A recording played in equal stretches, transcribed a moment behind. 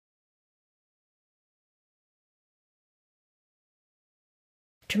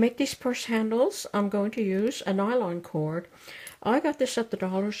To make these purse handles, I'm going to use a nylon cord. I got this at the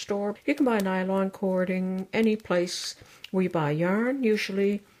dollar store. You can buy nylon cording any place where you buy yarn,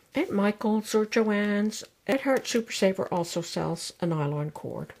 usually at Michael's or Joann's. At Heart Super Saver also sells a nylon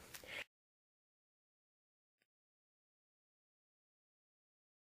cord.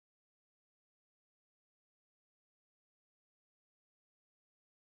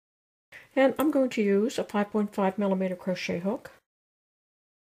 And I'm going to use a 5.5mm crochet hook.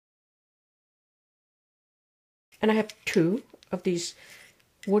 And I have 2 of these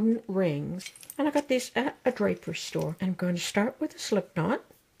wooden rings. And I got these at a drapery store. I'm going to start with a slip knot.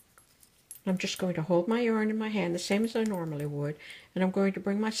 I'm just going to hold my yarn in my hand the same as I normally would. And I'm going to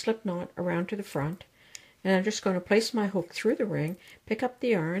bring my slip knot around to the front. And I'm just going to place my hook through the ring, pick up the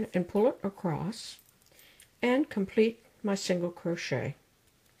yarn and pull it across, and complete my single crochet.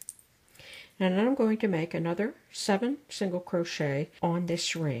 And then I'm going to make another 7 single crochet on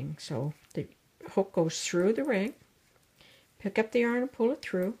this ring. So the hook goes through the ring, pick up the yarn and pull it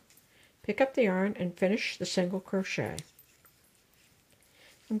through, pick up the yarn and finish the single crochet.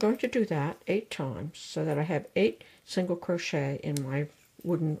 I'm going to do that 8 times so that I have 8 single crochet in my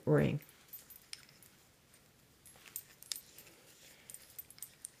wooden ring.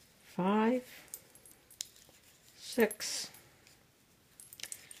 5, 6,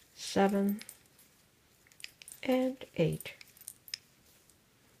 7, and 8.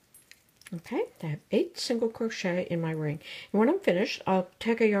 Okay, I have 8 single crochet in my ring. And when I'm finished, I'll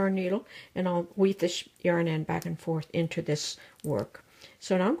take a yarn needle and I'll weave this yarn end back and forth into this work.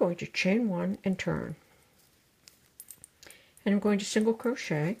 So now I'm going to chain 1 and turn. And I'm going to single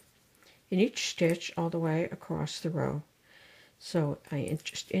crochet in each stitch all the way across the row. So I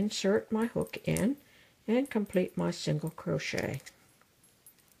just insert my hook in and complete my single crochet.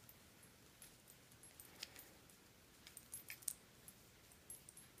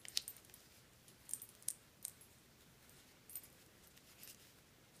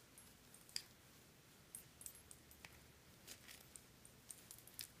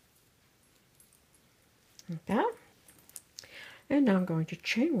 Like that. And now I'm going to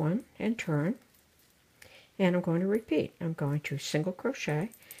chain 1 and turn, and I'm going to repeat. I'm going to single crochet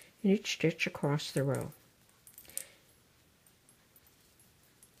in each stitch across the row.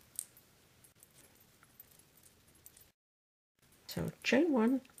 So chain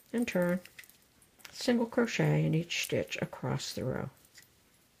 1 and turn, single crochet in each stitch across the row.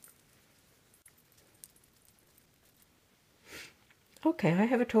 Okay, I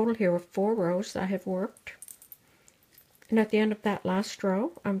have a total here of 4 rows that I have worked. And at the end of that last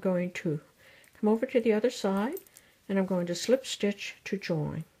row, I'm going to come over to the other side and I'm going to slip stitch to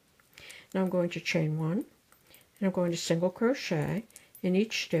join. Now I'm going to chain 1 and I'm going to single crochet in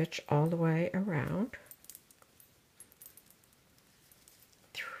each stitch all the way around.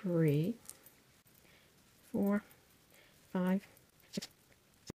 3, 4, 5, 6,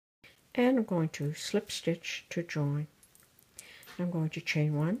 and I'm going to slip stitch to join. I'm going to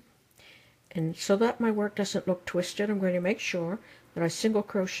chain 1. And so that my work doesn't look twisted, I'm going to make sure that I single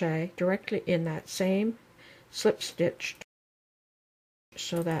crochet directly in that same slip stitch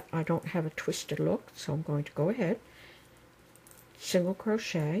so that I don't have a twisted look. So I'm going to go ahead, single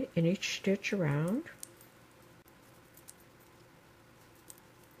crochet in each stitch around,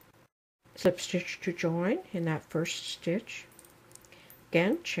 slip stitch to join in that first stitch,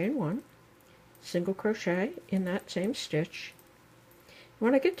 again chain 1, single crochet in that same stitch.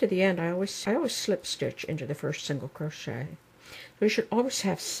 When I get to the end, I always slip stitch into the first single crochet. So you should always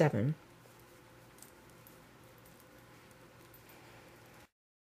have 7.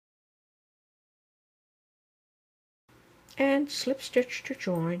 And slip stitch to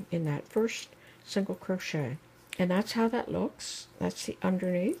join in that first single crochet. And that's how that looks. That's the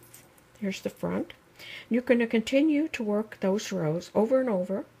underneath. Here's the front. You're going to continue to work those rows over and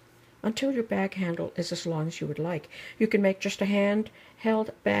over until your bag handle is as long as you would like. You can make just a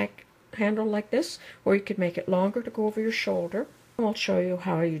hand-held bag handle like this, or you could make it longer to go over your shoulder. And I'll show you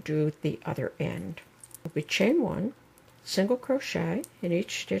how you do the other end. We chain 1, single crochet in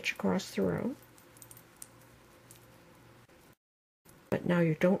each stitch across the row. But now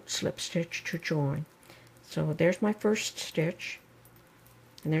you don't slip stitch to join. So there's my first stitch,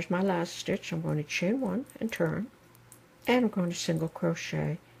 and there's my last stitch. I'm going to chain 1 and turn, and I'm going to single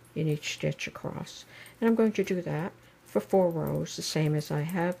crochet in each stitch across. And I'm going to do that for 4 rows, the same as I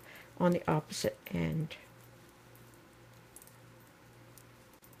have on the opposite end.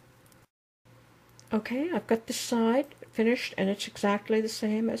 Okay, I've got this side finished and it's exactly the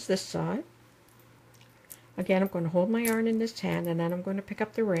same as this side. Again, I'm going to hold my yarn in this hand and then I'm going to pick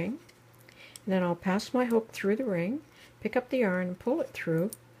up the ring. And then I'll pass my hook through the ring, pick up the yarn and pull it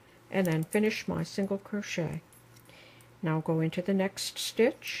through, and then finish my single crochet. Now go into the next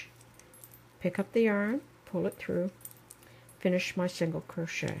stitch, pick up the yarn, pull it through, finish my single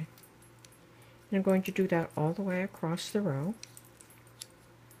crochet. And I'm going to do that all the way across the row.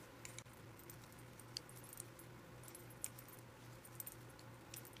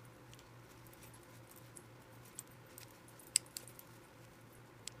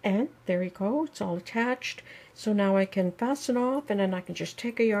 And there you go, it's all attached. So now I can fasten off, and then I can just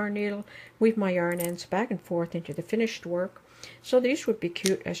take a yarn needle, weave my yarn ends back and forth into the finished work. So these would be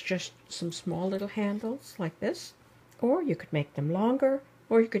cute as just some small little handles like this, or you could make them longer,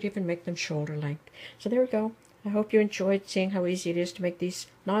 or you could even make them shoulder length. So there we go. I hope you enjoyed seeing how easy it is to make these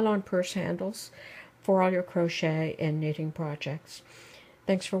nylon purse handles for all your crochet and knitting projects.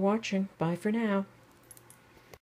 Thanks for watching. Bye for now.